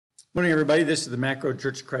Morning, everybody. This is the Mack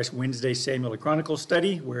Church of Christ Wednesday Samuel the Chronicles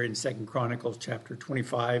study. We're in 2 Chronicles chapter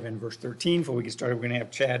 25 and verse 13. Before we get started, we're going to have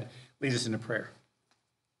Chad lead us in a prayer.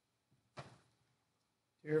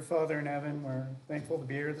 Dear Father in heaven, we're thankful to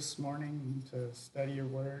be here this morning and to study your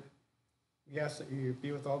word. We ask that you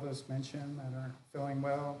be with all those mentioned that aren't feeling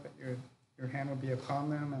well, that your hand will be upon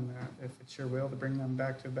them, and that if it's your will to bring them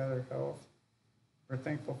back to better health. We're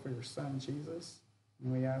thankful for your son, Jesus.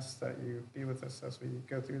 And we ask that you be with us as we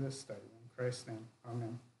go through this study. In Christ's name,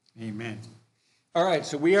 amen. Amen. All right,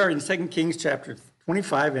 so we are in 2 Kings chapter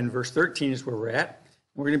 25 and verse 13 is where we're at.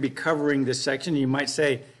 We're going to be covering this section. You might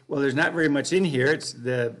say, well, there's not very much in here. It's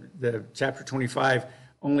the chapter 25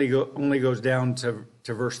 only goes down to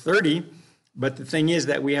verse 30. But the thing is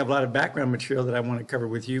that we have a lot of background material that I want to cover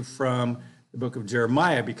with you from the book of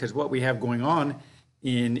Jeremiah, because what we have going on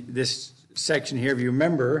in this section here, if you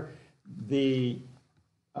remember, the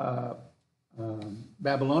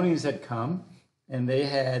Babylonians had come, and they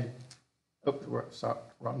had, sorry,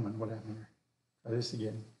 wrong one, what happened here? Try this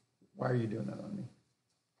again. Why are you doing that on me?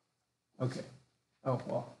 Okay. Oh,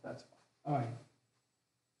 well, that's fine. All right.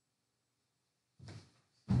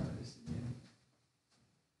 Try this again.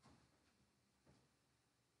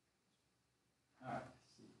 All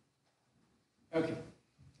right. Okay.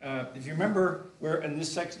 If you remember, we're in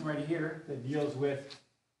this section right here that deals with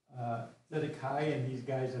Zedekiah and these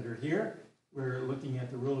guys that are here. We're looking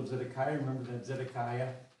at the rule of Zedekiah. Remember that Zedekiah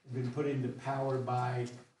had been put into power by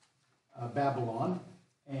Babylon.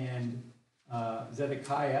 And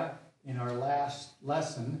Zedekiah, in our last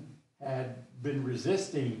lesson, had been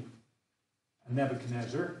resisting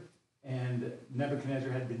Nebuchadnezzar. And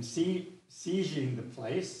Nebuchadnezzar had been sieging the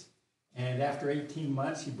place. And after 18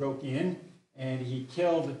 months, he broke in and he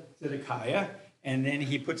killed Zedekiah. And then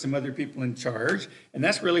he put some other people in charge. And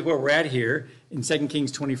that's really where we're at here in 2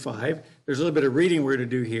 Kings 25. There's a little bit of reading we're going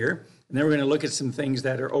to do here. And then we're going to look at some things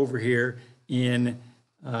that are over here in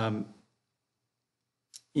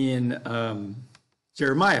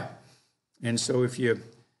Jeremiah. And so if you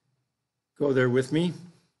go there with me,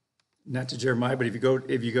 not to Jeremiah, but if you go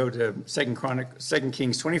to 2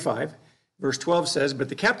 Kings 25, verse 12 says, "But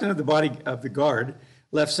the captain of the body of the guard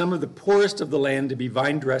left some of the poorest of the land to be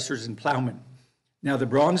vine dressers and plowmen. Now the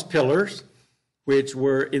bronze pillars, which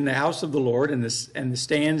were in the house of the Lord, and the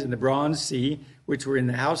stands and the bronze sea, which were in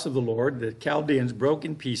the house of the Lord, the Chaldeans broke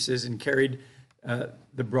in pieces and carried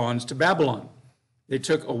the bronze to Babylon. They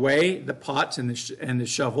took away the pots and the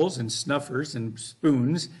shovels and snuffers and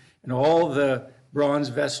spoons and all the bronze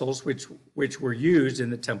vessels which were used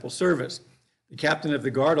in the temple service. The captain of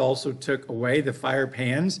the guard also took away the fire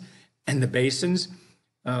pans and the basins,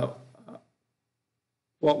 what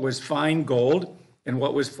was fine gold and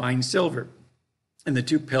what was fine silver, and the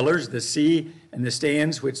two pillars, the sea and the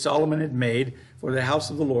stands which Solomon had made for the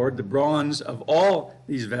house of the Lord. The bronze of all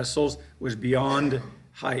these vessels was beyond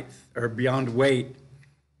height or beyond weight.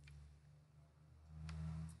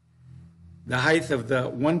 The height of the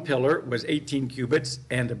one pillar was 18 cubits,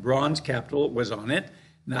 and a bronze capital was on it.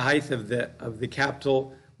 And the height of the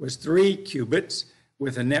capital was 3 cubits,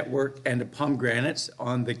 with a network and a pomegranates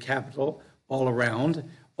on the capital all around,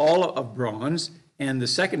 all of bronze. And the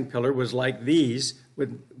second pillar was like these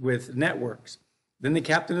with networks. Then the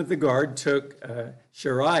captain of the guard took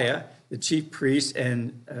Shariah, the chief priest,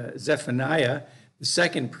 and Zephaniah, the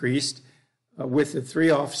second priest, with the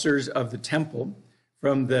 3 officers of the temple.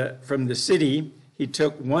 From the city, he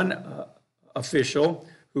took one official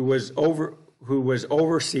who was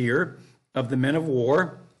overseer of the men of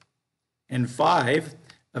war, and 5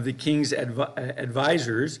 of the king's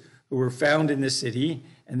advisors who were found in the city,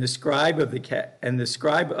 and the scribe of the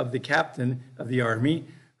captain of the army,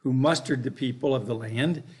 who mustered the people of the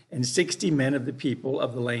land, and 60 men of the people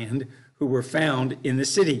of the land who were found in the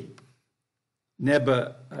city.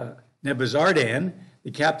 Nebuzaradan,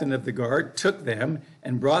 the captain of the guard, took them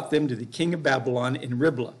and brought them to the king of Babylon in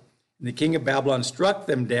Riblah. And the king of Babylon struck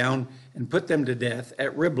them down and put them to death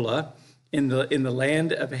at Riblah in the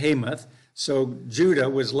land of Hamath. So Judah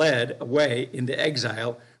was led away into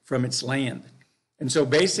exile from its land. And so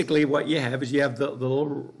basically what you have is you have the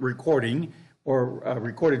little recording, or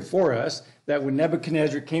recorded for us, that when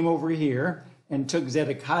Nebuchadnezzar came over here and took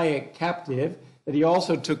Zedekiah captive, that he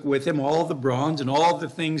also took with him all the bronze and all the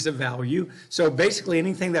things of value. So basically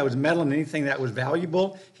anything that was metal and anything that was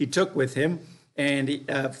valuable, he took with him, and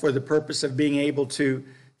for the purpose of being able to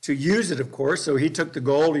use it, of course. So he took the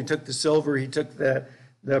gold, he took the silver, he took the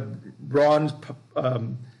bronze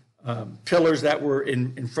pillars that were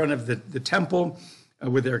in front of the temple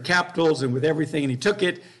with their capitals and with everything, and he took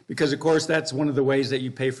it because, of course, that's one of the ways that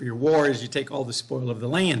you pay for your war, is you take all the spoil of the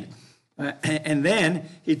land. And then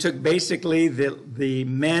he took basically the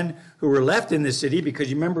men who were left in the city, because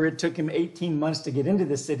you remember it took him 18 months to get into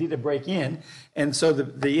the city to break in. And so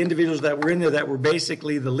the individuals that were in there that were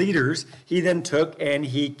basically the leaders, he then took and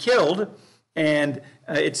he killed. And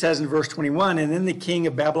it says in verse 21, and then the king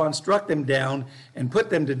of Babylon struck them down and put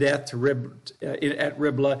them to death at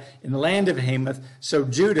Riblah in the land of Hamath. So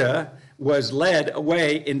Judah was led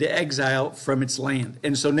away into exile from its land.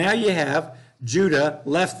 And so now you have Judah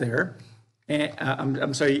left there. And,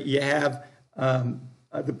 I'm sorry, you have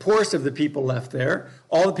the poorest of the people left there.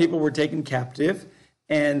 All the people were taken captive,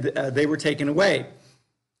 and they were taken away.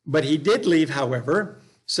 But he did leave, however,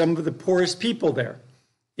 some of the poorest people there.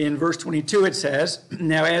 In verse 22, it says,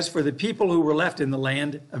 now as for the people who were left in the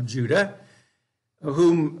land of Judah,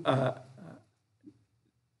 whom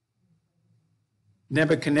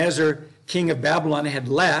Nebuchadnezzar, king of Babylon, had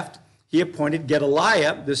left, he appointed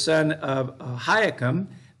Gedaliah, the son of Ahikam,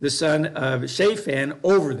 the son of Shaphan,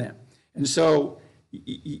 over them. And so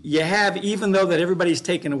you have, even though that everybody's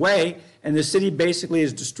taken away and the city basically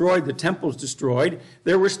is destroyed, the temple's destroyed,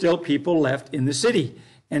 there were still people left in the city.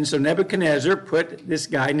 And so Nebuchadnezzar put this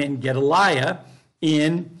guy named Gedaliah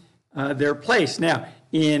in their place. Now,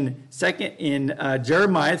 in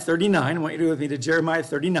Jeremiah 39, I want you to go with me to Jeremiah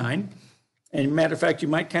 39. And matter of fact, you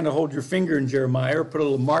might kind of hold your finger in Jeremiah or put a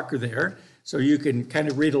little marker there so you can kind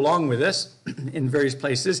of read along with us in various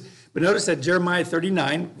places. But notice that Jeremiah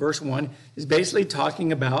 39, verse 1, is basically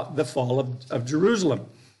talking about the fall of Jerusalem.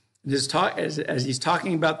 As he's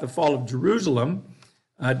talking about the fall of Jerusalem,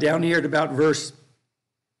 down here at about verse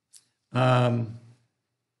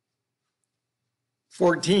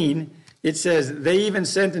 14, it says, they even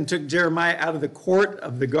sent and took Jeremiah out of the court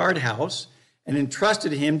of the guardhouse and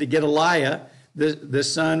entrusted him to Gedaliah, the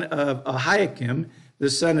son of Ahikam, the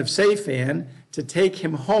son of Shaphan, to take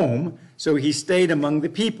him home. So he stayed among the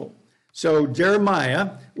people. So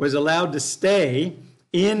Jeremiah was allowed to stay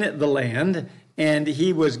in the land, and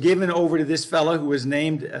he was given over to this fellow who was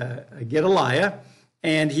named Gedaliah,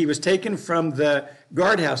 and he was taken from the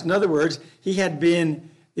guardhouse. In other words, he had been,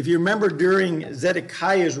 if you remember during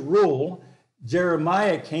Zedekiah's rule,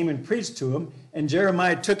 Jeremiah came and preached to him, and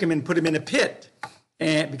Jeremiah took him and put him in a pit,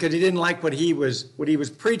 and because he didn't like what he was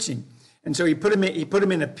preaching. And so he put him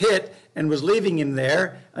in a pit and was leaving him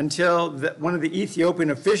there until one of the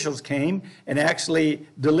Ethiopian officials came and actually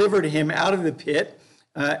delivered him out of the pit.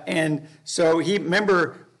 And so he,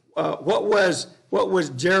 remember, what was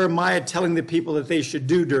Jeremiah telling the people that they should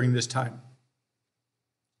do during this time?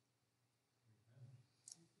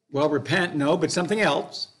 Well, repent, no, but something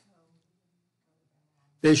else.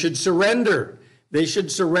 They should surrender. They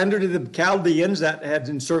should surrender to the Chaldeans that had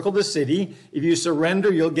encircled the city. If you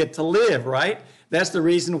surrender, you'll get to live, right? That's the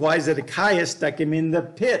reason why Zedekiah stuck him in the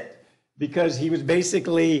pit, because he was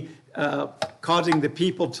basically causing the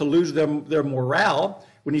people to lose their morale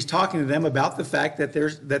when he's talking to them about the fact that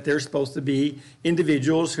there's supposed to be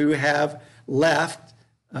individuals who have left,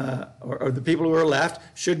 or the people who are left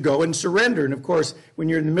should go and surrender. And of course, when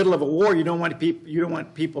you're in the middle of a war, you don't want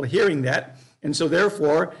people hearing that. And so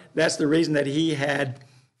therefore, that's the reason that he had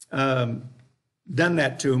done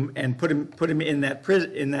that to him and put him in that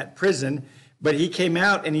prison. But he came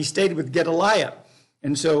out and he stayed with Gedaliah.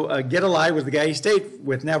 And so Gedaliah was the guy he stayed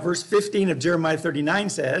with. Now, verse 15 of Jeremiah 39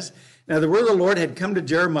 says, now the word of the Lord had come to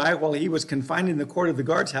Jeremiah while he was confined in the court of the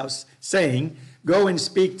guard's house, saying, go and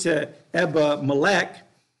speak to Ebed-Melech,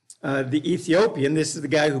 the Ethiopian. This is the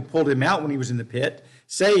guy who pulled him out when he was in the pit,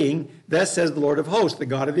 saying, thus says the Lord of hosts, the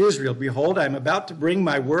God of Israel, behold, I am about to bring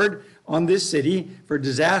my word on this city for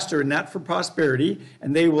disaster and not for prosperity,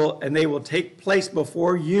 and they will take place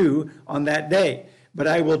before you on that day. But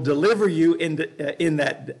I will deliver you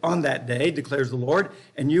on that day, declares the Lord,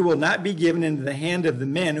 and you will not be given into the hand of the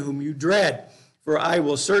men whom you dread. For I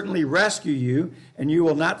will certainly rescue you, and you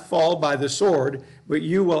will not fall by the sword, but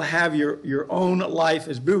you will have your own life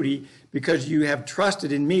as booty, because you have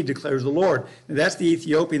trusted in me, declares the Lord. Now, that's the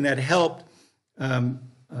Ethiopian that helped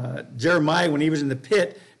Jeremiah when he was in the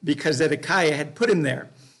pit, because Zedekiah had put him there.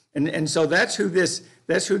 And so that's who this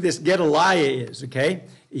Gedaliah is, okay?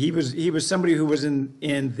 He was somebody who was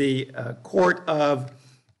in the court of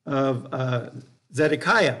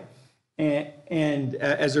Zedekiah. And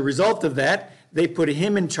as a result of that, they put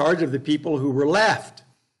him in charge of the people who were left.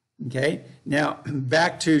 Okay? Now,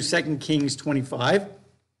 back to 2 Kings 25.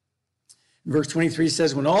 Verse 23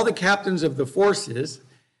 says, when all the captains of the forces,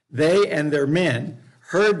 they and their men,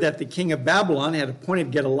 heard that the king of Babylon had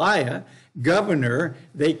appointed Gedaliah governor,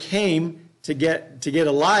 they came to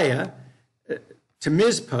Gedaliah to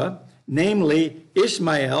Mizpah, namely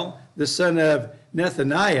Ishmael, the son of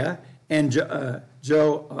Nethaniah, and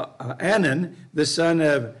Joanan, the son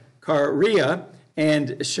of Kareah, and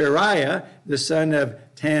Shariah, the son of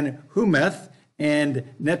Tanhumeth, and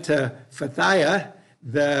Netophathiah,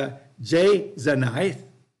 the Jazanite,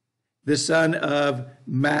 the son of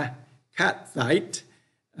Maccathite,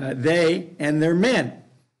 they and their men.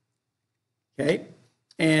 Okay?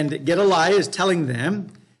 And Gedaliah is telling them,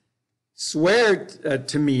 swear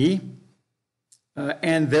to me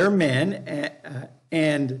and their men,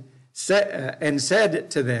 and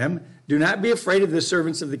said to them, do not be afraid of the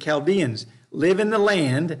servants of the Chaldeans. Live in the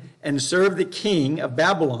land and serve the king of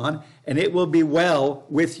Babylon, and it will be well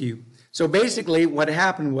with you. So basically what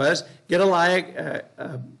happened was Gedaliah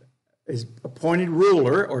is appointed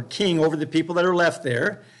ruler or king over the people that are left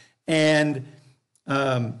there. And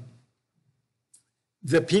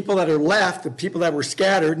the people that are left, the people that were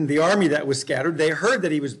scattered, and the army that was scattered, they heard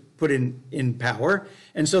that he was put in power.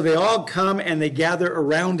 And so they all come and they gather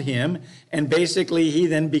around him. And basically he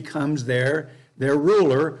then becomes their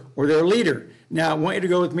ruler or their leader. Now I want you to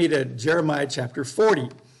go with me to Jeremiah chapter 40.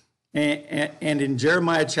 And in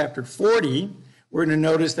Jeremiah chapter 40, we're going to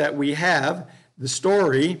notice that we have the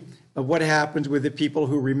story of what happens with the people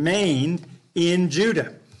who remained in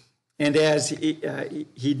Judah. And as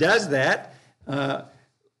he does that,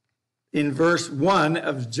 in verse 1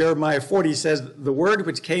 of Jeremiah 40, he says, the word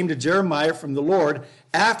which came to Jeremiah from the Lord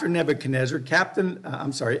after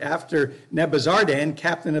Nebuzaradan,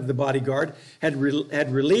 captain of the bodyguard, had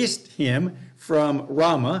released him from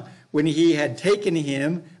Ramah, when he had taken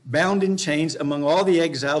him bound in chains among all the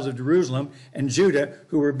exiles of Jerusalem and Judah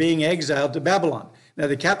who were being exiled to Babylon. Now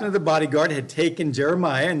the captain of the bodyguard had taken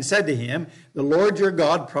Jeremiah and said to him, the Lord your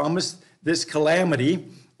God promised this calamity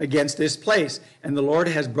against this place, and the Lord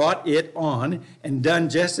has brought it on and done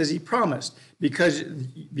just as he promised, because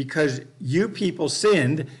you people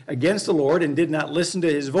sinned against the Lord and did not listen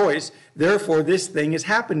to his voice. Therefore this thing has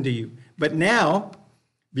happened to you. But now,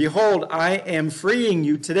 behold, I am freeing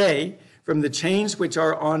you today from the chains which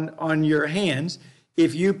are on your hands.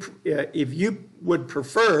 If you would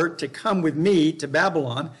prefer to come with me to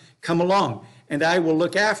Babylon, come along, and I will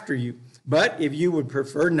look after you. But if you would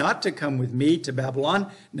prefer not to come with me to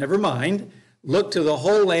Babylon, never mind. Look to the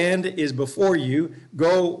whole land is before you.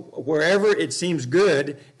 Go wherever it seems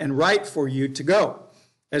good and right for you to go.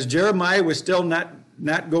 As Jeremiah was still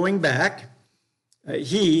not going back,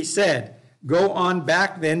 he said, go on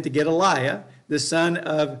back then to Gedaliah, the son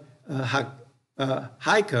of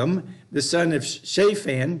Hikam, the son of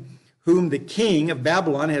Shaphan, whom the king of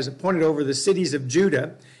Babylon has appointed over the cities of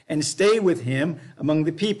Judah, and stay with him among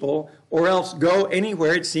the people, or else go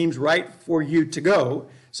anywhere it seems right for you to go.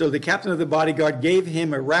 So the captain of the bodyguard gave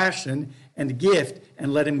him a ration and a gift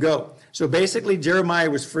and let him go. So basically Jeremiah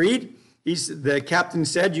was freed. The captain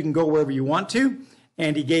said, you can go wherever you want to.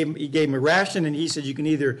 And he gave him a ration, and he said, you can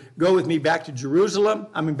either go with me back to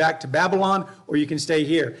back to Babylon, or you can stay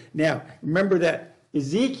here. Now, remember that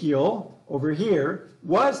Ezekiel over here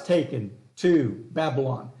was taken to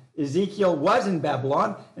Babylon. Ezekiel was in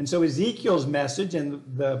Babylon, and so Ezekiel's message and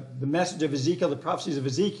the message of Ezekiel, the prophecies of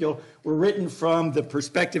Ezekiel, were written from the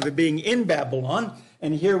perspective of being in Babylon.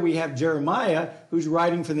 And here we have Jeremiah, who's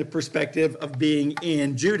writing from the perspective of being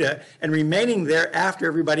in Judah and remaining there after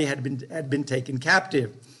everybody had been taken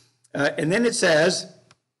captive. And then it says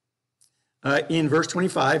in verse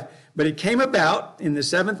 25, but it came about in the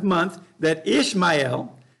 7th month that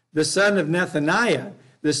Ishmael, the son of Nethaniah,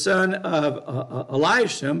 the son of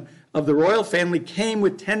Eliashim of the royal family, came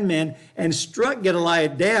with 10 men and struck Gedaliah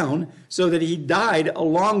down so that he died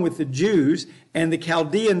along with the Jews and the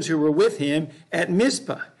Chaldeans who were with him at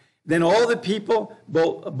Mizpah. Then all the people,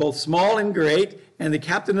 both small and great, and the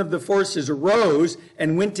captain of the forces arose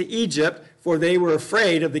and went to Egypt, for they were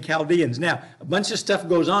afraid of the Chaldeans. Now, a bunch of stuff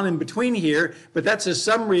goes on in between here, but that's a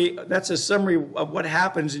summary of what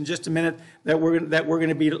happens in just a minute that we're going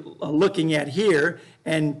to be looking at here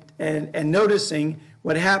and noticing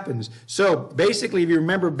what happens. So basically, if you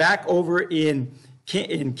remember back over in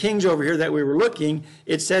Kings over here that we were looking,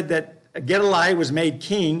 it said that Gedaliah was made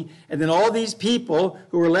king, and then all these people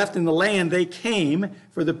who were left in the land, they came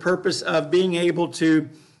for the purpose of being able to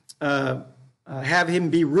have him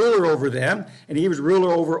be ruler over them, and he was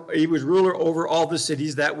ruler over all the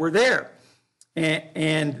cities that were there.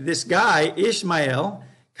 And this guy Ishmael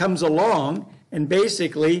comes along and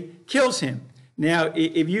basically kills him. Now,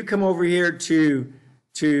 if you come over here to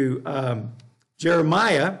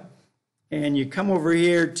Jeremiah, and you come over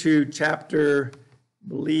here to chapter, I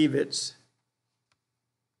believe it's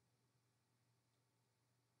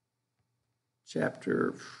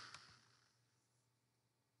chapter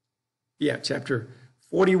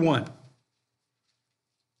 41.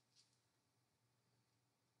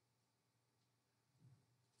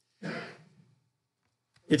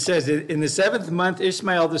 It says, in the 7th month,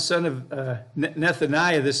 Ishmael, the son of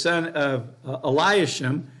Nethaniah, the son of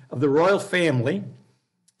Eliashim, of the royal family,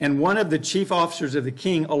 and one of the chief officers of the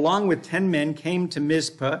king, along with 10 men, came to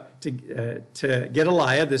Mizpah to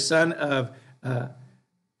Gedaliah, the son of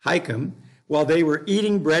Ahikam, while they were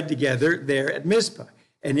eating bread together there at Mizpah.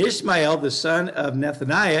 And Ishmael, the son of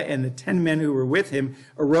Nethaniah, and the 10 men who were with him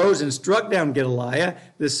arose and struck down Gedaliah,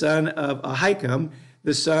 the son of Ahikam,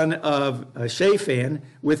 the son of Shaphan,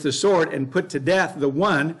 with the sword, and put to death the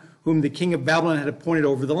one whom the king of Babylon had appointed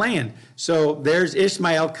over the land. So there's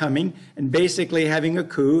Ishmael coming and basically having a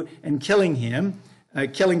coup and killing him,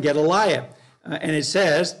 killing Gedaliah. And it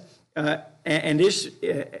says, and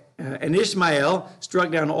Ishmael struck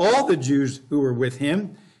down all the Jews who were with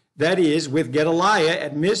him, that is, with Gedaliah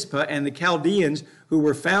at Mizpah, and the Chaldeans who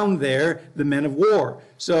were found there, the men of war.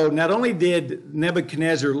 So not only did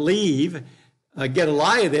Nebuchadnezzar leave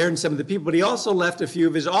Gedaliah there and some of the people, but he also left a few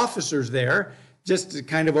of his officers there just to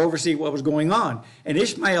kind of oversee what was going on. And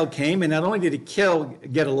Ishmael came, and not only did he kill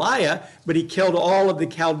Gedaliah, but he killed all of the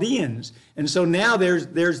Chaldeans. And so now there's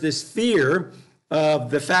this fear of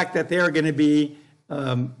the fact that they are going to be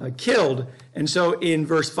killed. And so in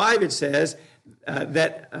verse 5 it says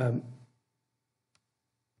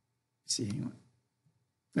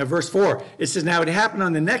verse 4, it says, now it happened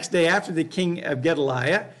on the next day after the king of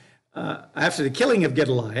Gedaliah, after the killing of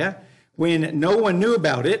Gedaliah, when no one knew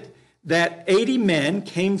about it, that 80 men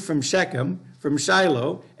came from Shechem, from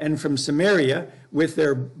Shiloh, and from Samaria, with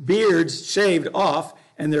their beards shaved off,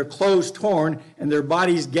 and their clothes torn, and their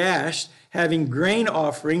bodies gashed, having grain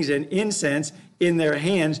offerings and incense in their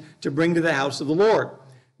hands to bring to the house of the Lord.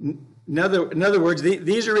 In other words,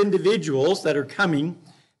 these are individuals that are coming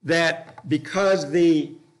that because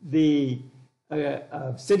the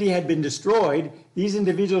city had been destroyed, these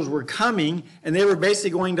individuals were coming and they were basically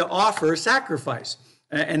going to offer sacrifice.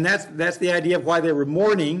 And that's the idea of why they were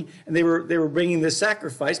mourning, and they were bringing this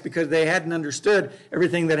sacrifice because they hadn't understood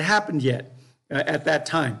everything that happened yet at that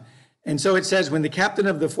time. And so it says, when the captain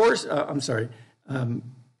of the force,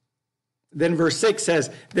 then verse 6 says,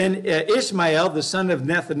 then Ishmael, the son of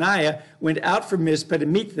Nethaniah, went out from Mizpah to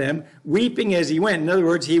meet them, weeping as he went. In other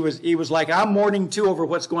words, he was like, I'm mourning too over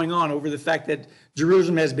what's going on, over the fact that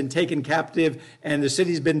Jerusalem has been taken captive and the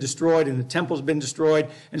city's been destroyed and the temple's been destroyed.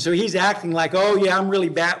 And so he's acting like, oh yeah, I'm really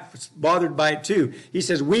bothered by it too. He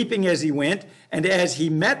says, weeping as he went, and as he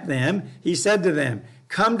met them, he said to them,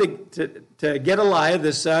 come to Gedaliah,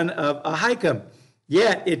 the son of Ahikam.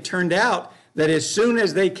 Yet it turned out that as soon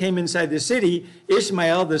as they came inside the city,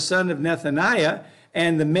 Ishmael, the son of Nethaniah,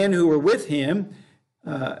 and the men who were with him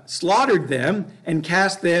slaughtered them and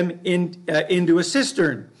cast them into a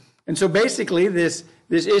cistern. And so basically this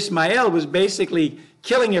Ishmael was basically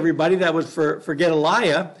killing everybody that was for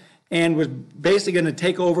Gedaliah and was basically going to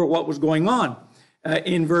take over what was going on.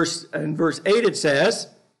 In verse 8 it says,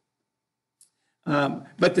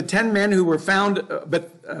 but 10 men who were found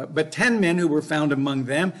among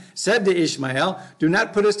them said to Ishmael, do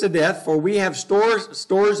not put us to death, for we have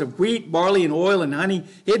stores of wheat, barley, and oil, and honey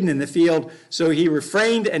hidden in the field. So he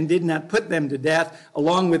refrained and did not put them to death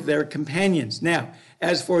along with their companions. Now,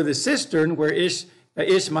 as for the cistern where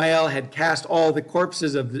Ishmael had cast all the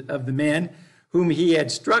corpses of the men whom he had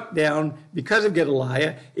struck down because of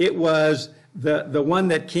Gedaliah, it was the one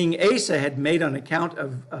that King Asa had made on account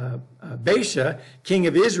of Baasha, king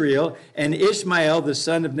of Israel, and Ishmael, the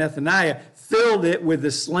son of Nethaniah, filled it with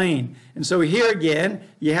the slain. And so here again,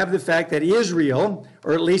 you have the fact that Israel,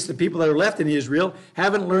 or at least the people that are left in Israel,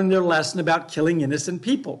 haven't learned their lesson about killing innocent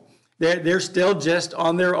people. They're still just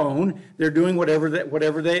on their own. They're doing whatever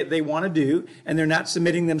they want to do, and they're not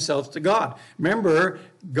submitting themselves to God. Remember,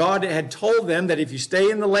 God had told them that if you stay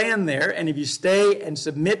in the land there, and if you stay and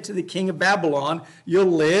submit to the king of Babylon, you'll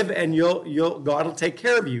live, and God will take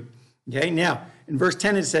care of you. Okay, now, in verse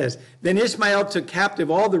 10 it says, then Ishmael took captive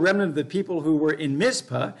all the remnant of the people who were in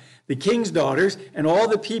Mizpah, the king's daughters, and all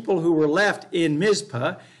the people who were left in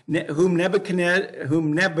Mizpah, whom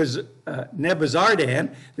Nebuzaradan,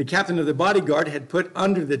 the captain of the bodyguard, had put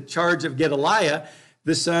under the charge of Gedaliah,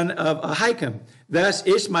 the son of Ahikam. Thus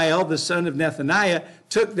Ishmael, the son of Nethaniah,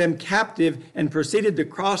 took them captive and proceeded to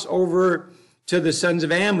cross over to the sons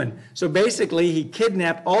of Ammon. So basically, he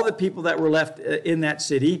kidnapped all the people that were left in that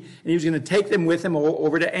city, and he was going to take them with him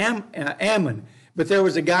over to Ammon. But there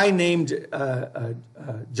was a guy named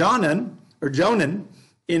Jonan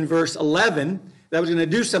in verse 11 that was going to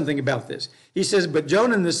do something about this. He says, but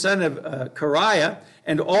Jonan, the son of Kariah,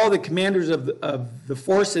 and all the commanders of the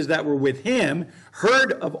forces that were with him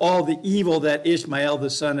heard of all the evil that Ishmael, the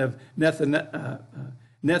son of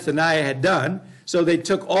Nethaniah had done. So they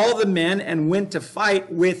took all the men and went to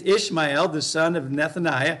fight with Ishmael, the son of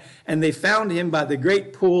Nethaniah, and they found him by the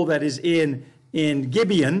great pool that is in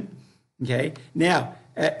Gibeon. Okay, now,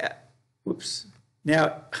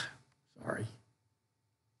 sorry,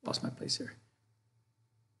 lost my place here.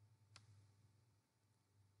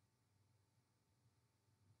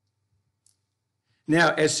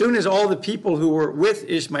 Now, as soon as all the people who were with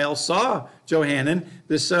Ishmael saw Johanan,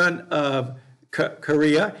 the son of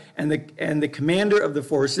Kareah, and the commander of the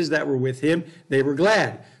forces that were with him, they were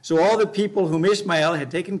glad. So all the people whom Ishmael had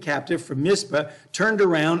taken captive from Mizpah turned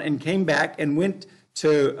around and came back and went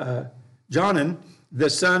to Johanan, the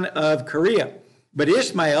son of Kareah. But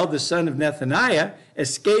Ishmael, the son of Nethaniah,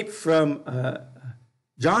 escaped from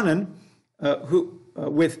Johanan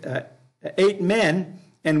with 8 men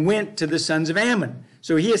and went to the sons of Ammon.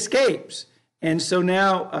 So he escapes. And so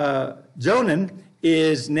now Johanan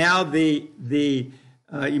is now the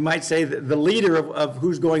you might say the leader of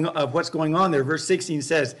what's going on there. Verse 16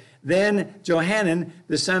 says, then Johanan,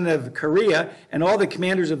 the son of Kareah, and all the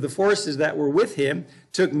commanders of the forces that were with him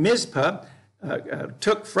took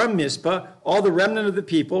from Mizpah all the remnant of the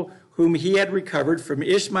people whom he had recovered from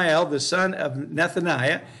Ishmael, the son of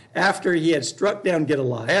Nethaniah, after he had struck down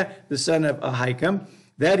Gedaliah, the son of Ahikam.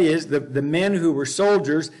 That is, the men who were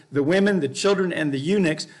soldiers, the women, the children, and the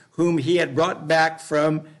eunuchs whom he had brought back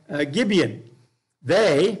from Gibeon.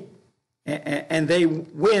 They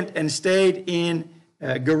went and stayed in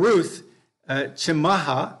Geruth,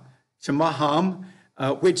 Chemaham,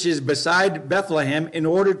 which is beside Bethlehem, in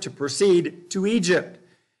order to proceed to Egypt,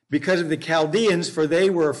 because of the Chaldeans, for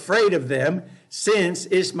they were afraid of them, since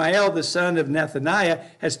Ishmael, the son of Nethaniah,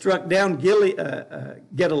 had struck down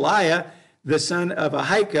Gedaliah, the son of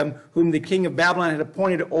Ahikam, whom the king of Babylon had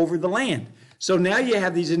appointed over the land. So now you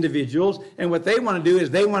have these individuals, and what they want to do is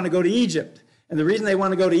they want to go to Egypt. And the reason they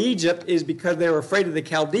want to go to Egypt is because they were afraid of the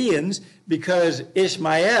Chaldeans, because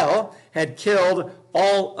Ishmael had killed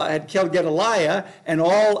Gedaliah and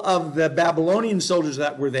all of the Babylonian soldiers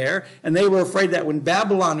that were there, and they were afraid that when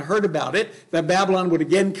Babylon heard about it, that Babylon would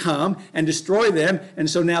again come and destroy them, and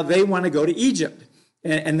so now they want to go to Egypt,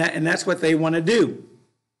 and that's what they want to do.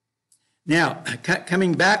 Now,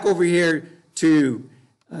 coming back over here to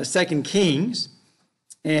 2 Kings,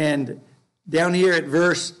 and down here at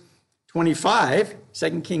verse 25,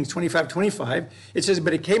 2 Kings 25, it says,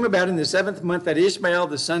 but it came about in the 7th month that Ishmael,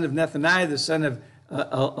 the son of Nethaniah, the son of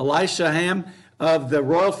Elishaham, of the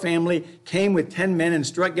royal family, came with 10 men and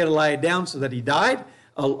struck Gedaliah down so that he died,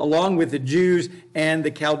 along with the Jews and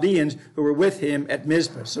the Chaldeans who were with him at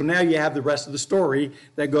Mizpah. So now you have the rest of the story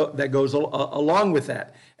that goes along with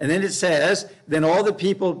that. And then it says, then all the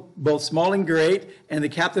people, both small and great, and the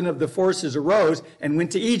captain of the forces arose and went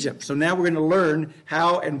to Egypt. So now we're going to learn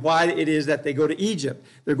how and why it is that they go to Egypt.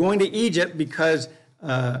 They're going to Egypt because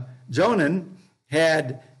Johanan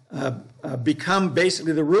had become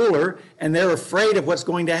basically the ruler, and they're afraid of what's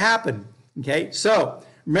going to happen. Okay, so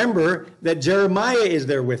remember that Jeremiah is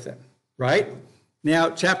there with them, right? Now,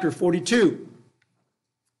 chapter 42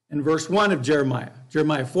 and verse 1 of Jeremiah.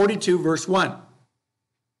 Jeremiah 42, verse 1.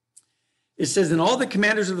 It says, and all the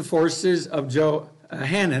commanders of the forces of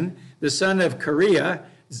Johanan, the son of Kareah,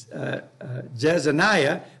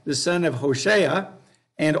 Jezaniah, the son of Hoshea,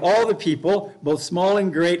 and all the people, both small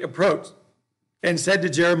and great, approached and said to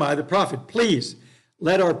Jeremiah the prophet, please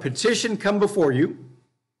let our petition come before you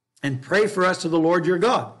and pray for us to the Lord your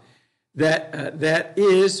God. That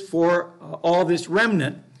is for all this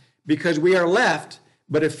remnant, because we are left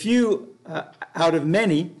but a few out of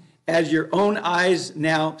many, as your own eyes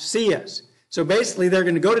now see us. So basically, they're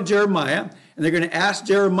going to go to Jeremiah, and they're going to ask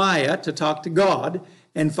Jeremiah to talk to God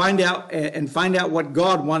and find out what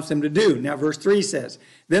God wants them to do. Now, verse 3 says,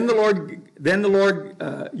 Then the Lord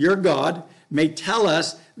your God may tell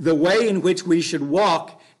us the way in which we should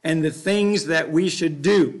walk and the things that we should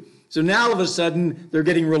do. So now all of a sudden, they're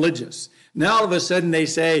getting religious. Now all of a sudden they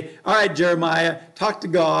say, all right, Jeremiah, talk to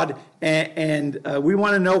God, and we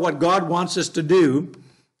want to know what God wants us to do.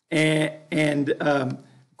 Of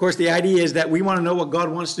course, the idea is that we want to know what God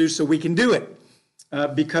wants to do so we can do it,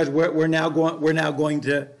 because we're now going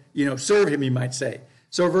to serve him, you might say.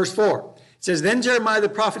 So verse 4, it says, Then Jeremiah the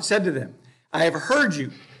prophet said to them, I have heard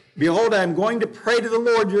you. Behold, I am going to pray to the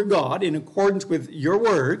Lord your God in accordance with your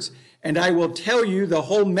words, and I will tell you the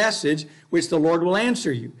whole message which the Lord will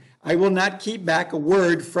answer you. I will not keep back a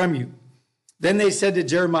word from you. Then they said to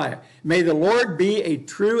Jeremiah, May the Lord be a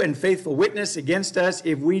true and faithful witness against us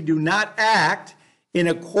if we do not act in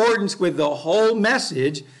accordance with the whole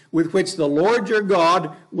message with which the Lord your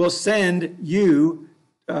God will send you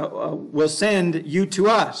to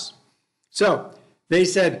us. So They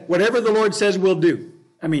said, whatever the Lord says, we'll do.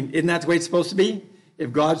 I mean, isn't that the way it's supposed to be?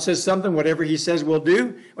 If God says something, whatever he says, we'll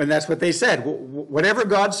do. And that's what they said. Whatever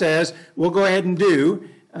God says, we'll go ahead and do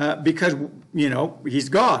because, he's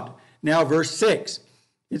God. Now, verse 6,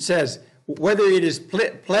 it says, whether it is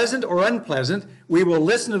pleasant or unpleasant, we will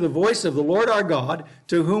listen to the voice of the Lord our God,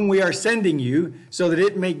 to whom we are sending you, so that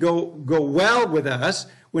it may go well with us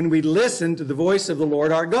when we listen to the voice of the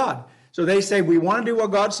Lord our God. So they say, we want to do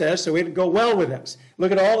what God says, so it'll go well with us.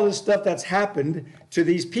 Look at all of the stuff that's happened to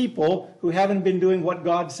these people who haven't been doing what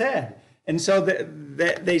God said. And so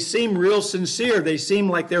they seem real sincere. They seem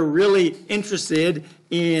like they're really interested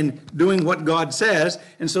in doing what God says.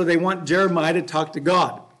 And so they want Jeremiah to talk to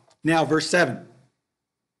God. Now, verse 7.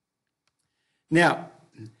 Now,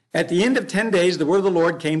 at the end of 10 days, the word of the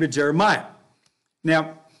Lord came to Jeremiah.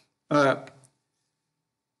 Now, a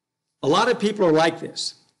lot of people are like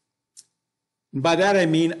this. And by that I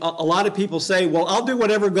mean a lot of people say, well, I'll do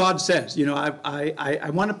whatever God says. I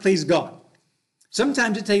want to please God.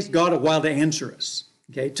 Sometimes it takes God a while to answer us.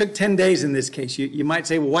 Okay, it took 10 days in this case. You might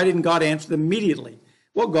say, well, why didn't God answer them immediately?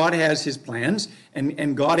 Well, God has his plans,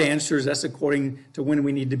 and God answers us according to when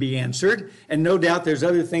we need to be answered. And no doubt there's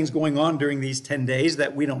other things going on during these 10 days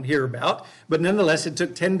that we don't hear about. But nonetheless, it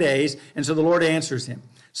took 10 days, and so the Lord answers him.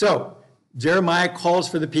 So Jeremiah calls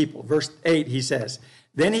for the people. Verse 8, he says,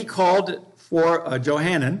 then he called for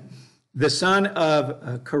Johanan, the son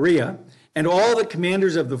of Kareah, and all the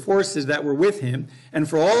commanders of the forces that were with him, and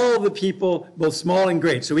for all the people, both small and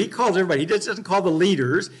great. So he calls everybody. He just doesn't call the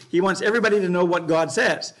leaders. He wants everybody to know what God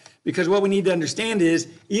says. Because what we need to understand is,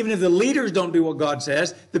 even if the leaders don't do what God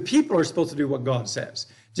says, the people are supposed to do what God says.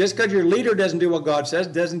 Just because your leader doesn't do what God says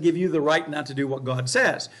doesn't give you the right not to do what God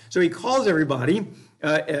says. So he calls everybody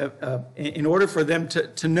in order for them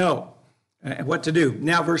to know what to do.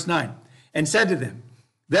 Now, verse 9. And said to them,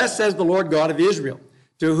 thus says the Lord God of Israel,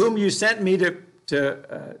 to whom you sent me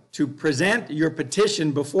to present your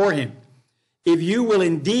petition before him. If you will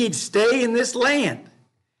indeed stay in this land,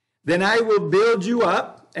 then I will build you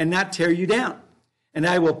up and not tear you down, and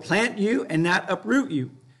I will plant you and not uproot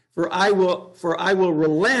you. For I will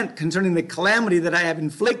relent concerning the calamity that I have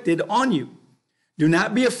inflicted on you. Do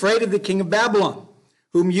not be afraid of the king of Babylon,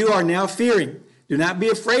 whom you are now fearing. Do not be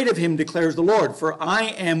afraid of him, declares the Lord, for I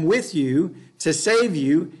am with you to save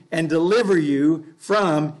you and deliver you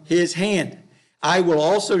from his hand. I will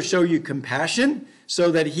also show you compassion,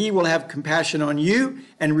 so that he will have compassion on you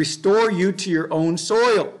and restore you to your own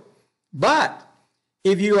soil. But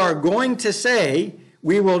if you are going to say,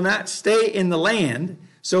 we will not stay in the land,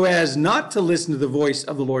 so as not to listen to the voice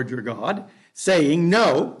of the Lord your God, saying,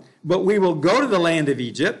 no, but we will go to the land of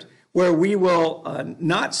Egypt, where we will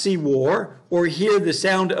not see war or hear the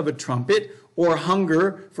sound of a trumpet or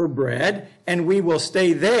hunger for bread, and we will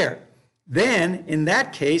stay there. Then, in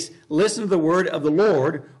that case, listen to the word of the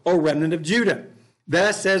Lord, O remnant of Judah.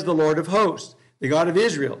 Thus says the Lord of hosts, the God of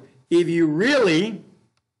Israel, if you really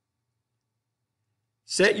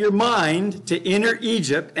set your mind to enter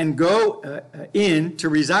Egypt and go in to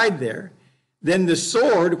reside there, then the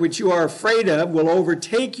sword which you are afraid of will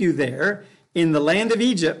overtake you there in the land of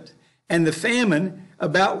Egypt, and the famine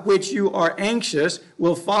about which you are anxious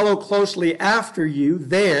will follow closely after you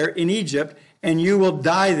there in Egypt, and you will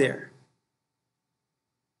die there.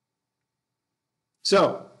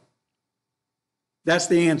 So, that's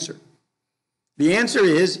the answer. The answer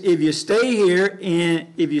is, if you stay here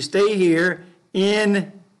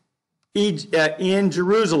in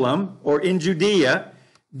Jerusalem or in Judea,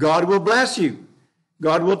 God will bless you.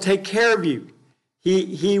 God will take care of you.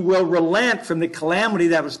 He will relent from the calamity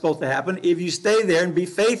that was supposed to happen if you stay there and be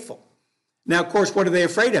faithful. Now, of course, what are they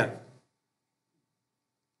afraid of?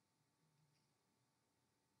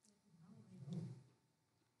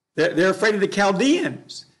 They're afraid of the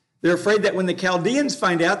Chaldeans. They're afraid that when the Chaldeans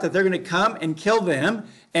find out that they're going to come and kill them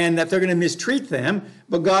and that they're going to mistreat them,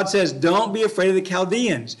 but God says, don't be afraid of the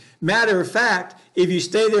Chaldeans. Matter of fact, if you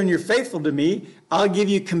stay there and you're faithful to me, I'll give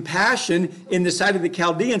you compassion in the sight of the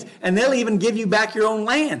Chaldeans, and they'll even give you back your own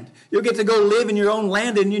land. You'll get to go live in your own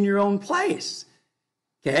land and in your own place.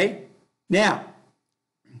 Okay? Now,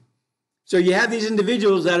 so you have these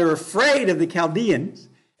individuals that are afraid of the Chaldeans,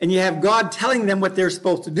 and you have God telling them what they're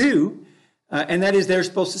supposed to do, and that is they're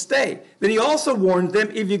supposed to stay. Then he also warns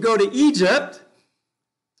them, if you go to Egypt,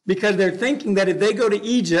 because they're thinking that if they go to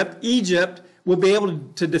Egypt, Egypt will be able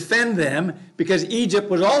to defend them, because Egypt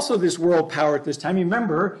was also this world power at this time. You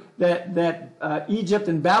remember that Egypt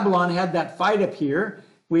and Babylon had that fight up here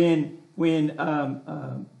when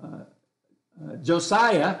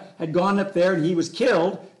Josiah had gone up there and he was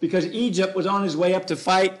killed because Egypt was on his way up to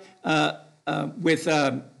fight with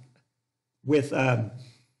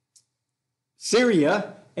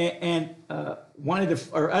Syria and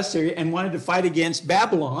Assyria and wanted to fight against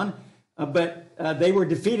Babylon, but they were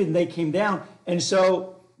defeated and they came down. And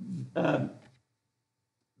so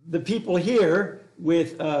the people here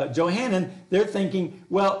with Johanan, they're thinking,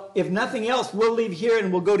 well, if nothing else, we'll leave here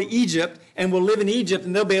and we'll go to Egypt and we'll live in Egypt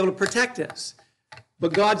and they'll be able to protect us.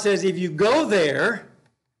 But God says, if you go there,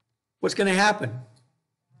 what's going to happen?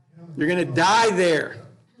 You're going to die there.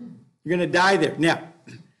 You're going to die there. Now,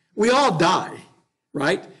 we all die,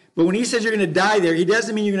 right? But when he says you're going to die there, he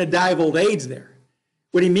doesn't mean you're going to die of old age there.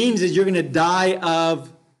 What he means is you're going to die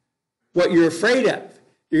of what you're afraid of.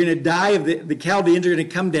 You're going to die of the Chaldeans are going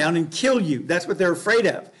to come down and kill you. That's what they're afraid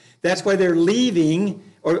of. That's why they're leaving,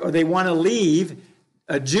 or they want to leave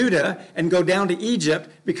Judah and go down to Egypt,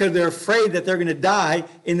 because they're afraid that they're going to die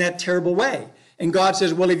in that terrible way. And God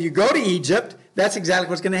says, well, if you go to Egypt, that's exactly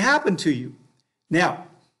what's going to happen to you. Now,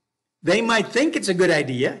 they might think it's a good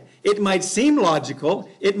idea. It might seem logical.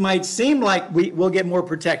 It might seem like we'll get more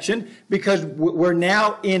protection because we're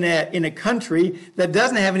now in a country that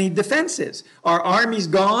doesn't have any defenses. Our army's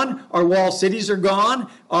gone. Our walled cities are gone.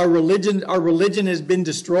 Our religion has been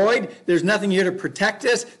destroyed. There's nothing here to protect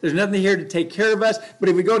us. There's nothing here to take care of us. But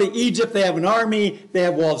if we go to Egypt, they have an army. They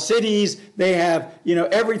have walled cities. They have,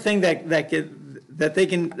 everything that they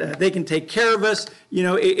can take care of us.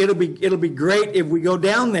 It'll be great if we go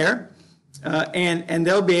down there. And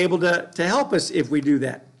they'll be able to help us if we do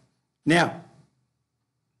that. Now,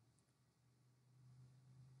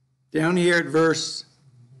 down here at verse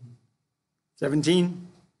 17.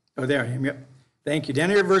 Oh, there I am. Yep. Thank you. Down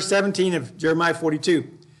here at verse 17 of Jeremiah 42.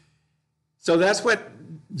 So that's what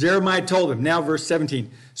Jeremiah told them. Now verse 17.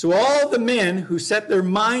 So all the men who set their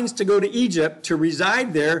minds to go to Egypt to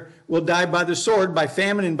reside there will die by the sword, by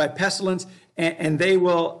famine, and by pestilence. And they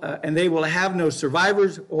will have no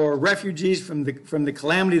survivors or refugees from the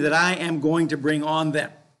calamity that I am going to bring on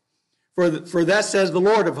them. For thus says the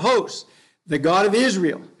Lord of hosts, the God of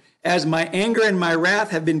Israel, as my anger and my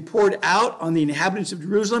wrath have been poured out on the inhabitants of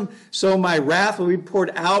Jerusalem, so my wrath will be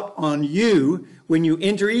poured out on you when you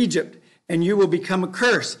enter Egypt, and you will become a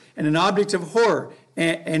curse and an object of horror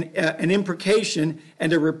and an imprecation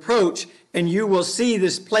and a reproach, and you will see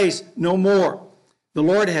this place no more. The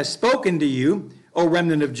Lord has spoken to you, O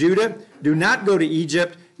remnant of Judah. Do not go to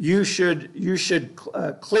Egypt. You should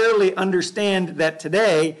clearly understand that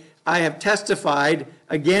today I have testified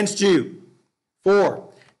against you. For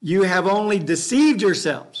you have only deceived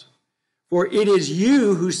yourselves. For it is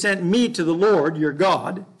you who sent me to the Lord your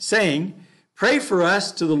God, saying, pray for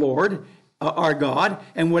us to the Lord our God,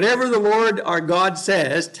 and whatever the Lord our God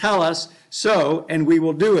says, tell us so, and we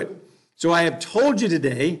will do it. So I have told you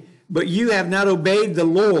today, but you have not obeyed the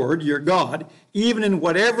Lord your God, even in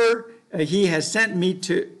whatever he has sent me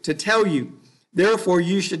to tell you. Therefore,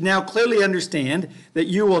 you should now clearly understand that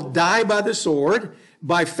you will die by the sword,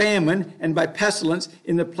 by famine, and by pestilence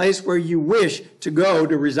in the place where you wish to go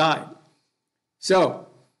to reside. So,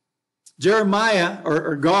 Jeremiah,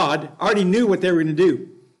 or God, already knew what they were going to do.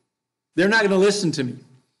 They're not going to listen to me.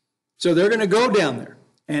 So they're going to go down there,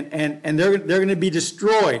 and they're going to be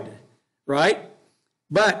destroyed, right?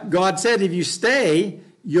 But God said, if you stay,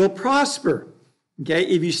 you'll prosper. Okay?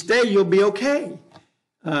 If you stay, you'll be okay.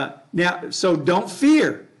 Now, so don't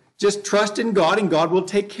fear. Just trust in God, and God will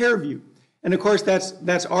take care of you. And of course,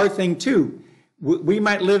 that's our thing too. We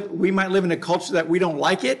might live in a culture that we don't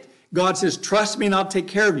like it. God says, trust me and I'll take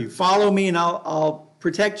care of you. Follow me and I'll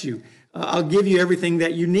protect you. I'll give you everything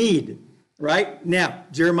that you need. Right? Now,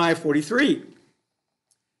 Jeremiah 43.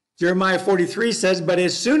 Jeremiah 43 says, but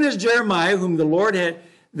as soon as Jeremiah, whom the Lord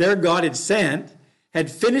their God had sent,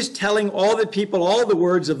 had finished telling all the people all the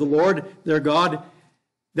words of the Lord their God,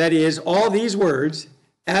 that is, all these words,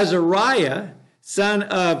 Azariah, son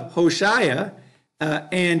of Hoshea,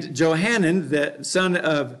 and Johanan, the son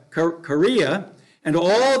of Kareah, and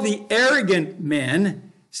all the arrogant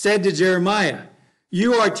men said to Jeremiah,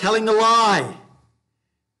 you are telling a lie.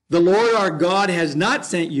 The Lord our God has not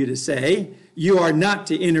sent you to say, you are not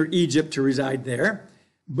to enter Egypt to reside there.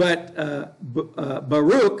 But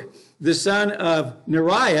Baruch, the son of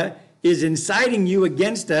Neriah, is inciting you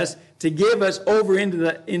against us to give us over into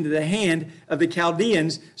the hand of the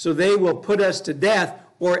Chaldeans, so they will put us to death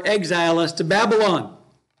or exile us to Babylon.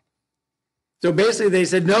 So basically they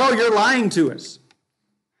said, no, you're lying to us.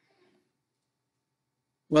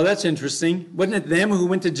 Well, that's interesting. Wasn't it them who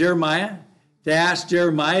went to Jeremiah to ask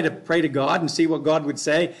Jeremiah to pray to God and see what God would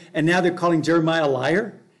say? And now they're calling Jeremiah a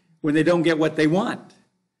liar when they don't get what they want.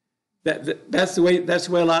 That's the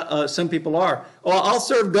way a lot some people are. Oh, I'll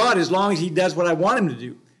serve God as long as he does what I want him to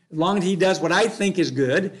do. As long as he does what I think is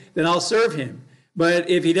good, then I'll serve him. But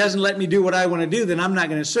if he doesn't let me do what I want to do, then I'm not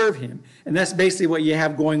going to serve him. And that's basically what you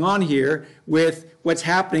have going on here with what's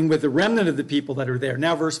happening with the remnant of the people that are there.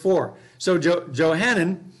 Now, verse 4. So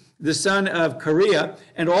Johanan, the son of Kareah,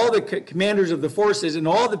 and all the commanders of the forces, and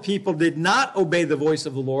all the people did not obey the voice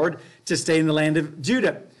of the Lord to stay in the land of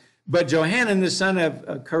Judah. But Johanan, the son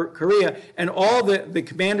of Kareah, and all the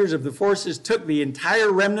commanders of the forces took the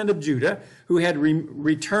entire remnant of Judah, who had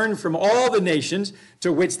returned from all the nations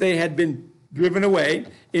to which they had been driven away,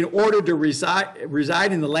 in order to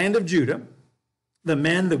reside in the land of Judah, the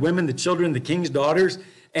men, the women, the children, the king's daughters,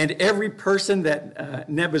 and every person that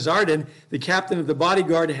Nebuzaradan, the captain of the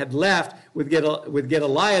bodyguard, had left with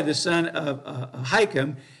Gedaliah, the son of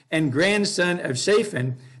Ahikam, and grandson of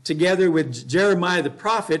Shaphan, together with Jeremiah the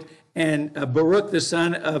prophet and Baruch the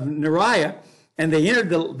son of Neriah. And they entered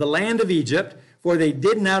the land of Egypt, for they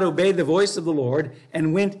did not obey the voice of the Lord,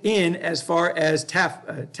 and went in as far as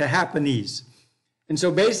Tahpanhes. And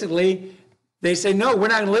so basically, they say, no, we're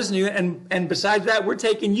not going to listen to you. And besides that, we're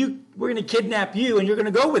going to kidnap you, and you're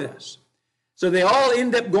going to go with us. So they all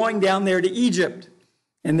end up going down there to Egypt.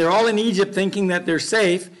 And they're all in Egypt thinking that they're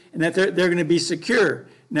safe and that they're going to be secure.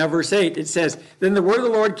 Now, verse 8, it says, then the word of the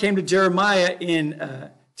Lord came to Jeremiah in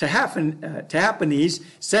Tahpanhes,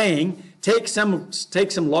 saying, Take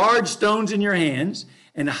some large stones in your hands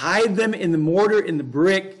and hide them in the mortar in the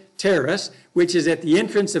brick terrace, which is at the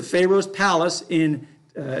entrance of Pharaoh's palace in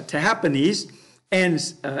Tahpanhes,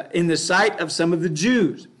 and in the sight of some of the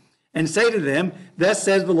Jews. And say to them, thus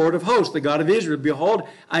says the Lord of hosts, the God of Israel, behold,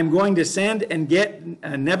 I am going to send and get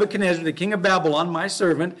Nebuchadnezzar, the king of Babylon, my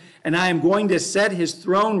servant, and I am going to set his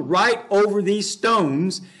throne right over these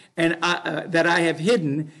stones and that I have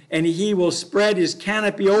hidden, and he will spread his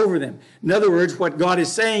canopy over them. In other words, what God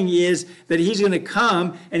is saying is that he's going to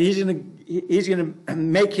come and he's going to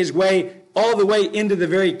make his way all the way into the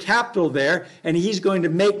very capital there, and he's going to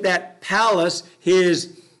make that palace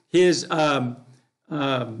his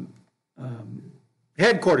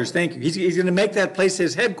headquarters. Thank you. He's going to make that place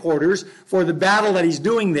his headquarters for the battle that he's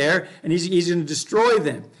doing there, and he's going to destroy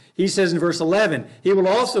them. He says in verse 11, he will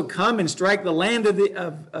also come and strike the land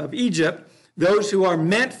of Egypt. Those who are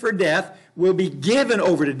meant for death will be given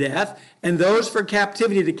over to death, and those for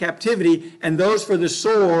captivity to captivity, and those for the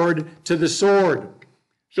sword to the sword.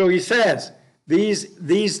 So he says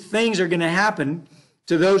these things are going to happen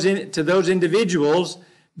to those individuals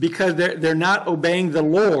because they're not obeying the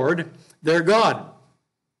Lord, their God.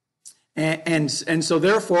 And so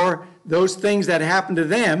therefore, those things that happen to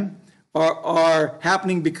them are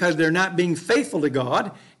happening because they're not being faithful to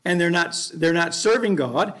God, and they're not serving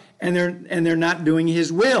God, and they're not doing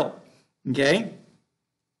his will. Okay?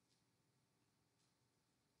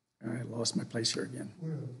 All right, I lost my place here again.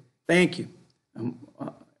 Thank you.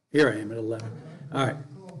 Here I am at 11. All right.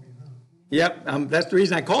 Yep, that's the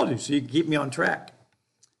reason I called you, so you can keep me on track.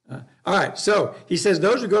 All right, so he says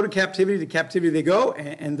those who go to captivity they go,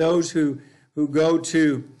 and those who go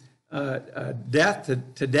to death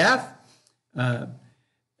to death. And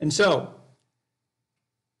so,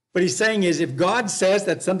 what he's saying is if God says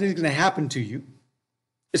that something's going to happen to you,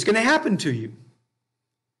 it's going to happen to you.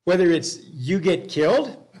 Whether it's you get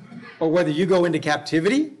killed, or whether you go into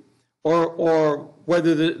captivity, or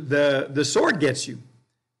whether the sword gets you,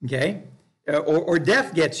 okay? Or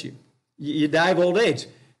death gets you. You die of old age.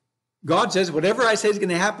 God says whatever I say is going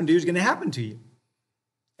to happen to you is going to happen to you.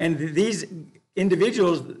 And these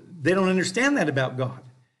individuals, they don't understand that about God.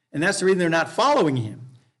 And that's the reason they're not following him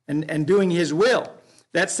and doing his will.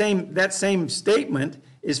 That same statement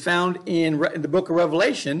is found in the book of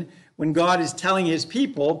Revelation when God is telling his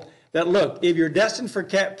people that, look, if you're destined for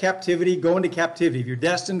captivity, go into captivity. If you're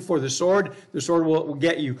destined for the sword will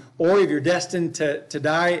get you. Or if you're destined to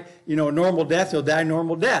die, a normal death, you'll die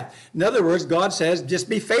normal death. In other words, God says, just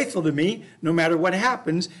be faithful to me no matter what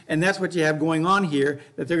happens. And that's what you have going on here,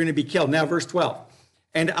 that they're going to be killed. Now, verse 12.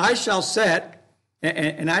 And I shall set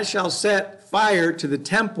fire to the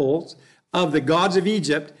temples of the gods of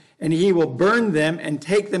Egypt, and he will burn them and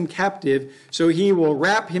take them captive. So he will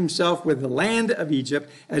wrap himself with the land of Egypt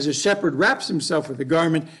as a shepherd wraps himself with a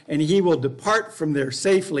garment, and he will depart from there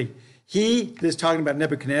safely. This is talking about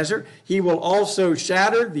Nebuchadnezzar. He will also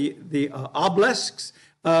shatter the obelisks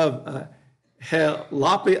of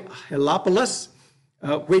Heliopolis,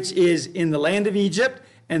 which is in the land of Egypt,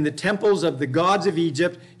 and the temples of the gods of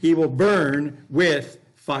Egypt he will burn with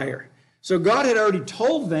fire. So God had already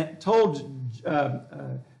told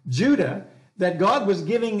Judah that God was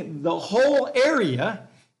giving the whole area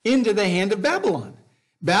into the hand of Babylon.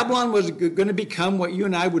 Babylon was going to become what you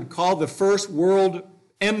and I would call the first world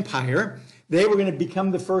empire They were going to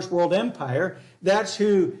become the first world empire. That's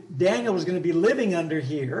who Daniel was going to be living under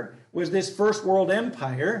here, was this first world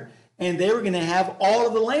empire, and they were going to have all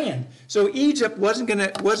of the land. So Egypt wasn't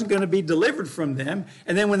going to be delivered from them.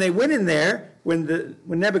 And then when they went in there, when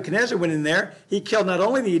Nebuchadnezzar went in there, he killed not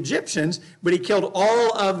only the Egyptians, but he killed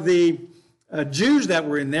all of the Jews that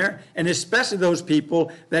were in there, and especially those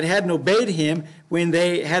people that hadn't obeyed him when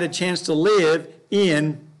they had a chance to live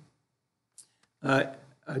in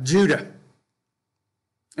Judah.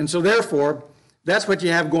 And so therefore, that's what you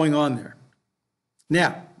have going on there.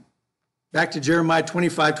 Now, back to Jeremiah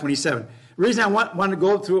 25:27. The reason I want to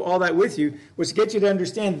go through all that with you was to get you to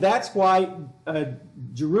understand that's why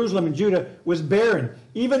Jerusalem and Judah was barren.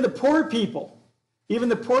 Even the poor people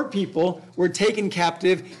were taken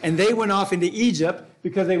captive, and they went off into Egypt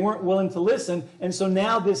because they weren't willing to listen. And so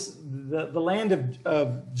now the land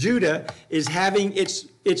of Judah is having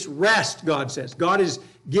its rest, God says. God is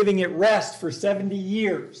giving it rest for 70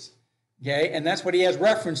 years. Okay? And that's what he has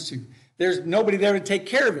reference to. There's nobody there to take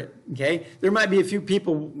care of it. Okay? There might be a few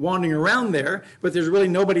people wandering around there, but there's really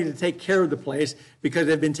nobody to take care of the place because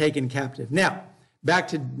they've been taken captive. Now, back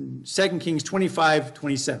to 2 Kings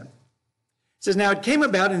 25:27. It says, now it came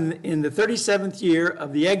about in the 37th year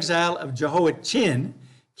of the exile of Jehoiachin,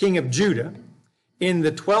 king of Judah, in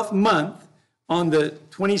the 12th month, on the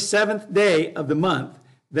 27th day of the month,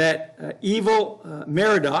 that evil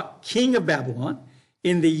Merodach, king of Babylon,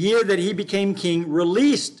 in the year that he became king,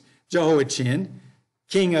 released Jehoiachin,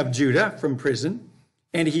 king of Judah, from prison,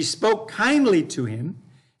 and he spoke kindly to him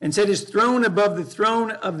and set his throne above the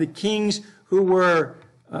throne of the kings who were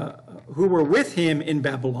with him in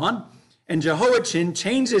Babylon. And Jehoiachin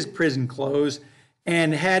changed his prison clothes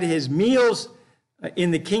and had his meals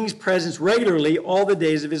in the king's presence regularly all the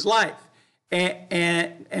days of his life.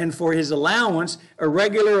 And for his allowance, a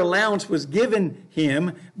regular allowance was given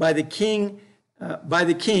him by the king,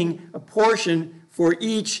 a portion for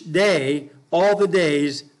each day, all the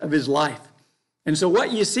days of his life. And so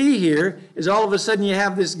what you see here is all of a sudden you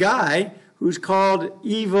have this guy who's called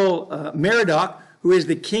evil Merodach, who is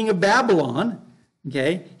the king of Babylon.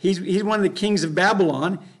 Okay, he's one of the kings of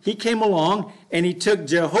Babylon. He came along and he took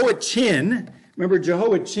Jehoiachin. Remember,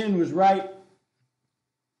 Jehoiachin was right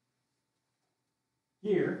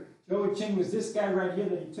here. Jehoiachin was this guy right here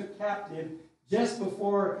that he took captive just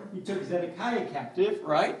before he took Zedekiah captive,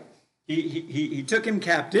 right? He took him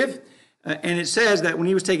captive, and it says that when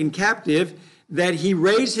he was taken captive, that he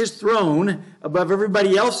raised his throne above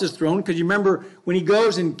everybody else's throne, because you remember when he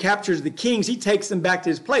goes and captures the kings, he takes them back to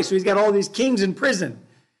his place. So he's got all these kings in prison.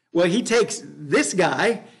 Well, he takes this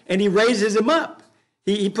guy and he raises him up.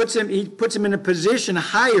 He puts him in a position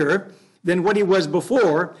higher than what he was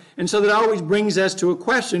before. And so that always brings us to a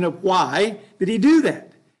question of why did he do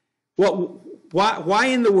that? Why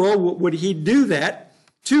in the world would he do that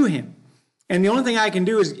to him? And the only thing I can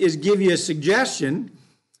do is give you a suggestion.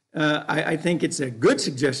 I think it's a good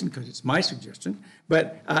suggestion because it's my suggestion,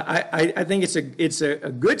 but I think it's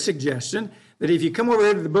a good suggestion that if you come over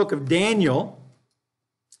here to the book of Daniel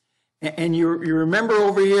and you remember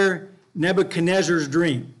over here Nebuchadnezzar's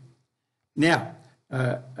dream. Now,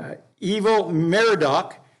 evil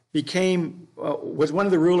Merodach was one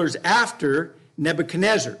of the rulers after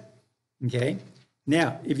Nebuchadnezzar. Okay.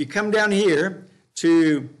 Now, if you come down here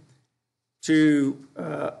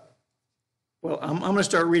well, I'm going to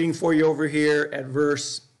start reading for you over here at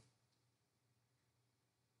verse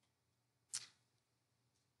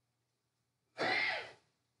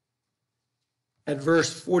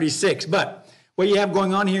 46. But what you have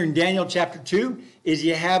going on here in Daniel chapter 2 is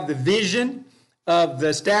you have the vision of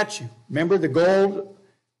the statue. Remember the gold,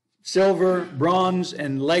 silver, bronze,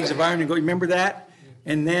 and legs of iron and gold? You remember that?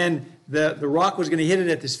 And then the rock was going to hit it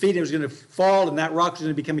at his feet. It was going to fall, and that rock was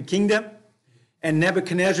going to become a kingdom. And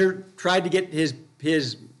Nebuchadnezzar tried to get his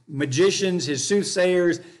magicians, his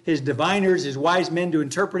soothsayers, his diviners, his wise men to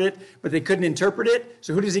interpret it, but they couldn't interpret it.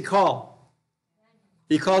 So who does he call?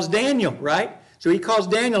 He calls Daniel, right? So he calls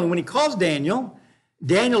Daniel, and when he calls Daniel,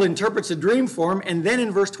 Daniel interprets a dream for him, and then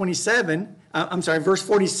in verse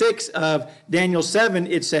 46 of Daniel 7,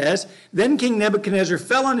 it says, then King Nebuchadnezzar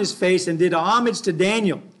fell on his face and did homage to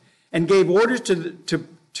Daniel, and gave orders to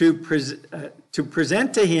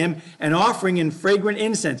present to him an offering in fragrant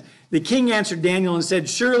incense. The king answered Daniel and said,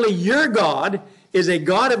 surely your God is a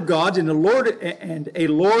God of gods and a Lord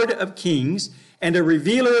of kings and a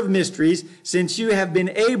revealer of mysteries, since you have been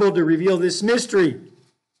able to reveal this mystery.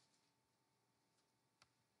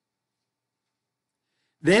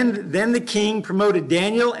 Then the king promoted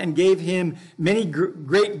Daniel and gave him many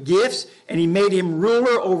great gifts, and he made him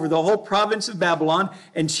ruler over the whole province of Babylon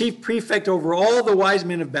and chief prefect over all the wise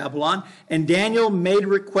men of Babylon. And Daniel made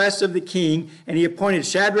requests of the king, and he appointed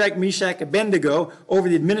Shadrach, Meshach, Abednego over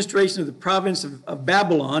the administration of the province of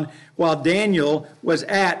Babylon, while Daniel was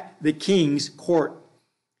at the king's court.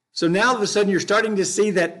 So now all of a sudden you're starting to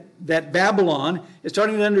see that Babylon is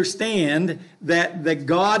starting to understand that the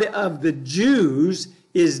God of the Jews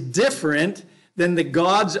is different than the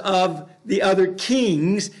gods of the other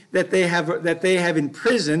kings that they have in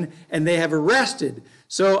prison and they have arrested.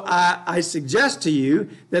 So I suggest to you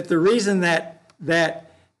that the reason that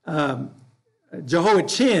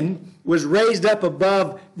Jehoiachin was raised up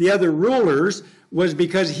above the other rulers was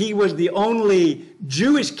because he was the only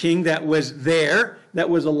Jewish king that was there, that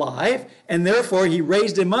was alive, and therefore he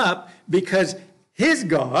raised him up because his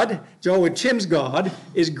God, Jehoiachim's God,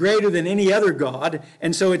 is greater than any other God.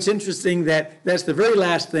 And so it's interesting that that's the very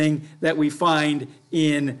last thing that we find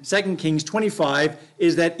in 2 Kings 25,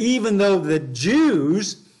 is that even though the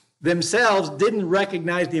Jews themselves didn't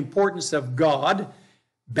recognize the importance of God,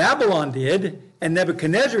 Babylon did, and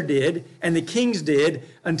Nebuchadnezzar did, and the kings did,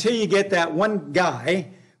 until you get that one guy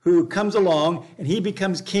who comes along and he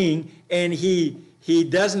becomes king, and he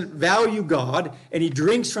doesn't value God, and he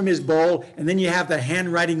drinks from his bowl, and then you have the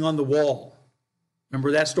handwriting on the wall.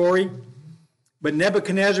 Remember that story? But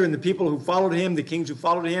Nebuchadnezzar and the people who followed him, the kings who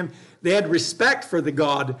followed him, they had respect for the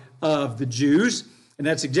God of the Jews. And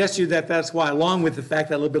that suggests to you that that's why, along with the fact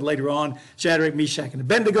that a little bit later on, Shadrach, Meshach, and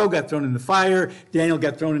Abednego got thrown in the fire, Daniel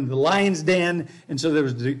got thrown into the lion's den, and so there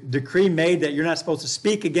was a decree made that you're not supposed to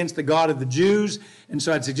speak against the God of the Jews. And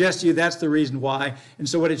so I'd suggest to you that's the reason why. And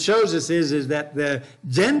so what it shows us is that the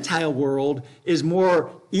Gentile world is more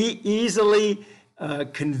easily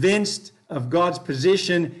convinced of God's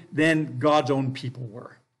position than God's own people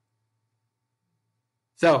were.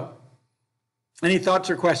 So, any thoughts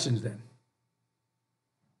or questions then?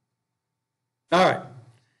 All right.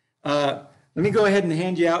 Let me go ahead and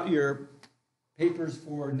hand you out your papers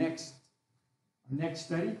for next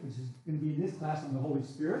study, which is going to be in this class on the Holy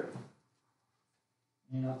Spirit.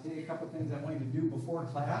 And I'll tell you a couple of things I want you to do before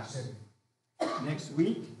class next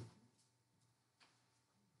week.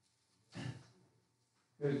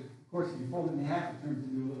 Because, of course, if you fold it in half, it turns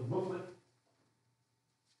into a little booklet.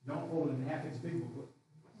 Don't fold it in half, it's a big booklet.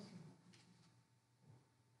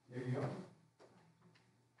 There you go.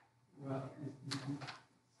 Well,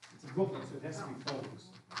 it's a booklet, so it has to be folded.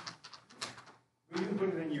 Well, you can put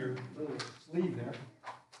it in your little sleeve there.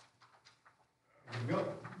 There you go.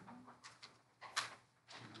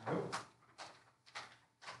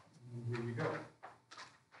 There you go.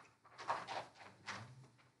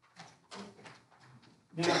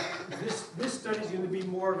 Now, this study is going to be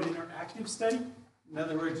more of an interactive study. In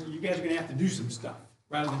other words, you guys are going to have to do some stuff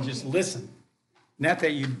rather than just listen. Not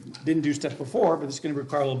that you didn't do stuff before, but it's going to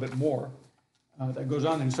require a little bit more that goes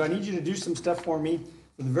on there. So I need you to do some stuff for me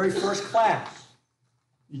for the very first class.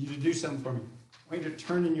 I need you to do something for me. I want you to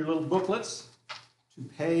turn in your little booklets to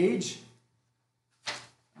page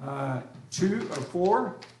 2 or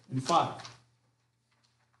 4 and 5.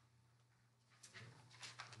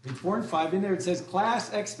 Page 4 and 5, in there it says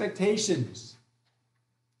class expectations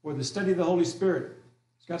for the study of the Holy Spirit.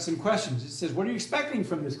 It's got some questions. It says, what are you expecting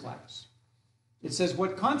from this class? It says,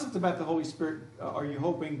 what concepts about the Holy Spirit are you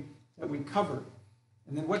hoping that we cover?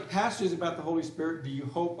 And then what passages about the Holy Spirit do you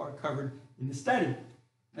hope are covered in the study?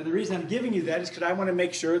 Now, the reason I'm giving you that is because I want to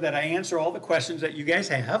make sure that I answer all the questions that you guys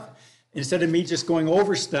have. Instead of me just going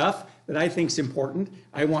over stuff that I think is important,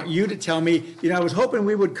 I want you to tell me, I was hoping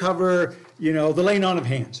we would cover, the laying on of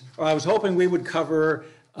hands. Or I was hoping we would cover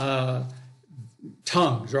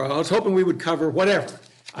tongues. Or I was hoping we would cover whatever.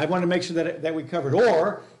 I want to make sure that we covered.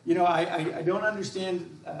 Or, I don't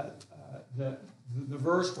understand the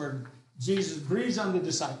verse where Jesus breathes on the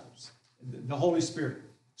disciples, the Holy Spirit.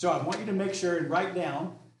 So I want you to make sure and write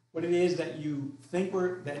down what it is that you think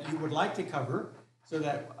that you would like to cover, so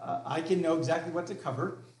that I can know exactly what to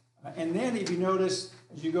cover. And then if you notice,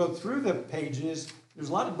 as you go through the pages, there's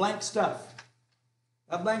a lot of blank stuff.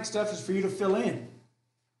 That blank stuff is for you to fill in.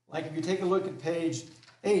 Like if you take a look at page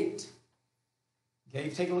 8. Okay, if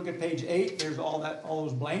you take a look at page 8, there's all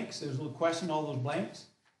those blanks. There's a little question, all those blanks.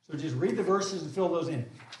 So just read the verses and fill those in.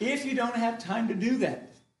 If you don't have time to do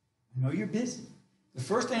that, I know you're busy. The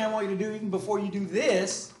first thing I want you to do, even before you do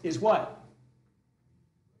this, is what?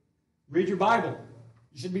 Read your Bible.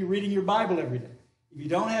 You should be reading your Bible every day. If you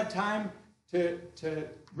don't have time to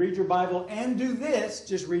read your Bible and do this,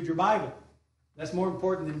 just read your Bible. That's more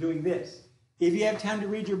important than doing this. If you have time to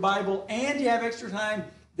read your Bible and you have extra time,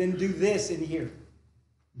 then do this in here.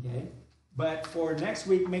 Okay? But for next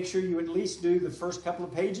week, make sure you at least do the first couple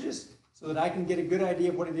of pages so that I can get a good idea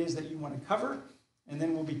of what it is that you want to cover, and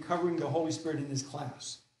then we'll be covering the Holy Spirit in this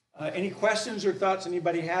class. Any questions or thoughts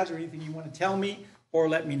anybody has, or anything you want to tell me or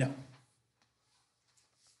let me know?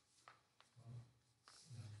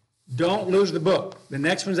 Don't lose the book. The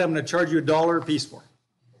next one's I'm going to charge you $1 a piece for.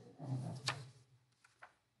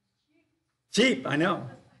 Cheap, I know.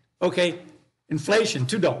 Okay, inflation,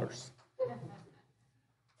 $2.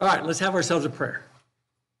 All right, let's have ourselves a prayer.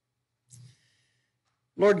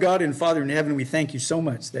 Lord God and Father in heaven, we thank you so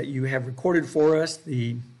much that you have recorded for us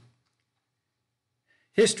the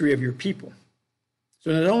history of your people.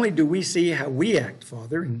 So not only do we see how we act,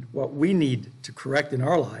 Father, and what we need to correct in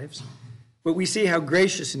our lives, but we see how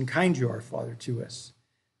gracious and kind you are, Father, to us.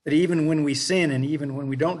 That even when we sin and even when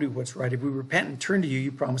we don't do what's right, if we repent and turn to you,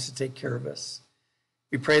 you promise to take care of us.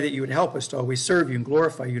 We pray that you would help us to always serve you and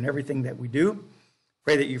glorify you in everything that we do.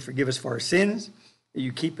 Pray that you forgive us for our sins, that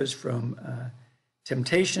you keep us from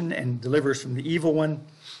temptation and deliver us from the evil one.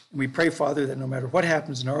 And we pray, Father, that no matter what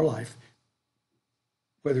happens in our life,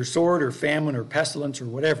 whether sword or famine or pestilence or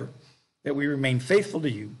whatever, that we remain faithful to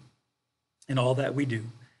you in all that we do.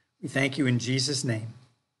 We thank you in Jesus' name.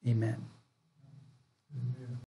 Amen.